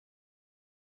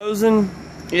Mosin,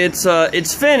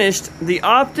 it's finished. The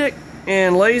optic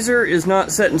and laser is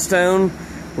not set in stone.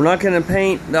 We're not going to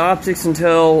paint the optics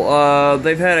until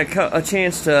they've had a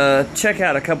chance to check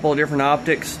out a couple of different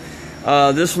optics.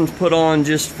 This one's put on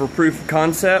just for proof of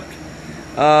concept.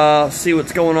 See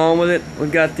what's going on with it.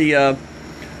 We've got the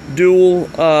dual.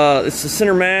 It's the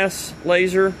center mass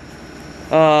laser,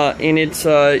 and it's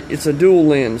a dual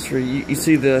lens. You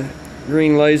see the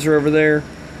green laser over there.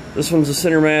 This one's a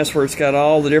center mass where it's got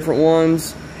all the different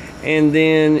ones, and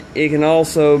then it can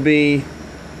also be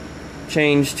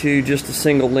changed to just a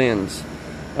single lens.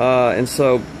 And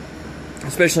so,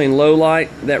 especially in low light,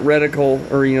 that reticle,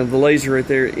 or the laser right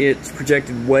there, it's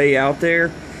projected way out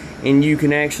there, and you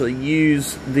can actually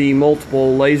use the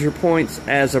multiple laser points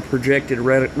as a projected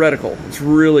reticle. It's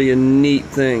really a neat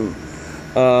thing.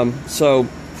 So,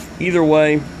 either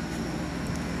way,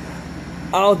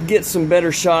 I'll get some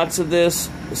better shots of this,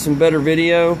 some better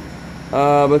video,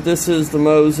 but this is the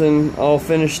Mosin all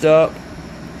finished up.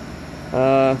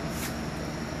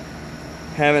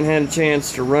 Haven't had a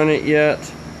chance to run it yet,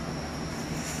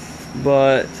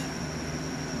 but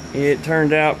it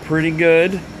turned out pretty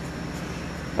good.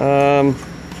 Let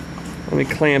me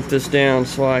clamp this down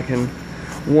so I can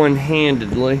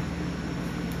one-handedly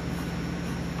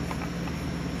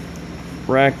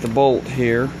rack the bolt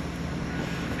here.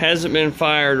 Hasn't been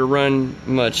fired or run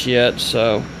much yet,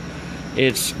 so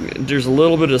there's a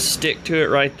little bit of stick to it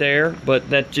right there,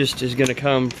 but that just is going to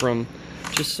come from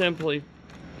just simply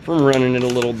from running it a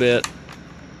little bit.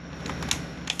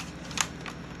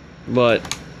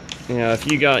 But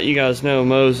if you guys know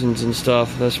Mosins and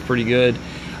stuff, that's pretty good.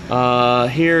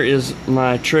 Here is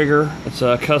my trigger. It's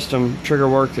a custom trigger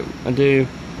work that I do.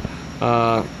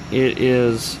 It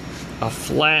is a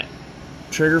flat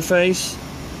trigger face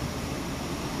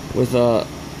with a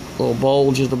little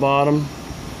bulge at the bottom,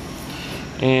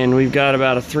 and we've got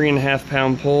about a 3.5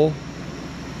 pound pull.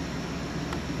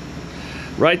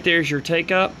 Right there's your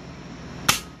take up,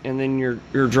 and then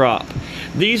your drop.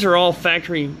 These are all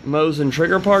factory Mosin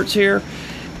trigger parts here,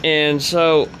 and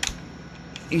so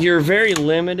you're very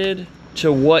limited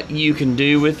to what you can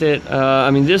do with it.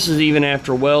 I mean, this is even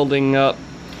after welding up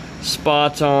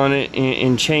spots on it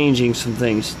and changing some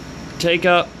things. Take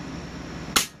up,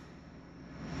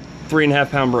 3.5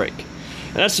 pound brake.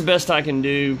 And that's the best I can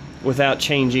do without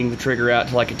changing the trigger out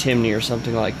to like a Timney or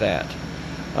something like that.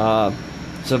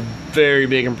 It's a very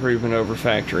big improvement over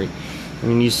factory. I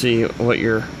mean, you see what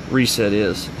your reset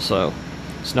is, so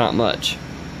it's not much.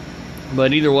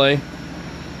 But either way,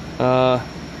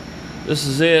 this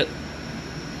is it.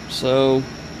 So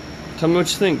tell me what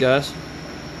you think, guys.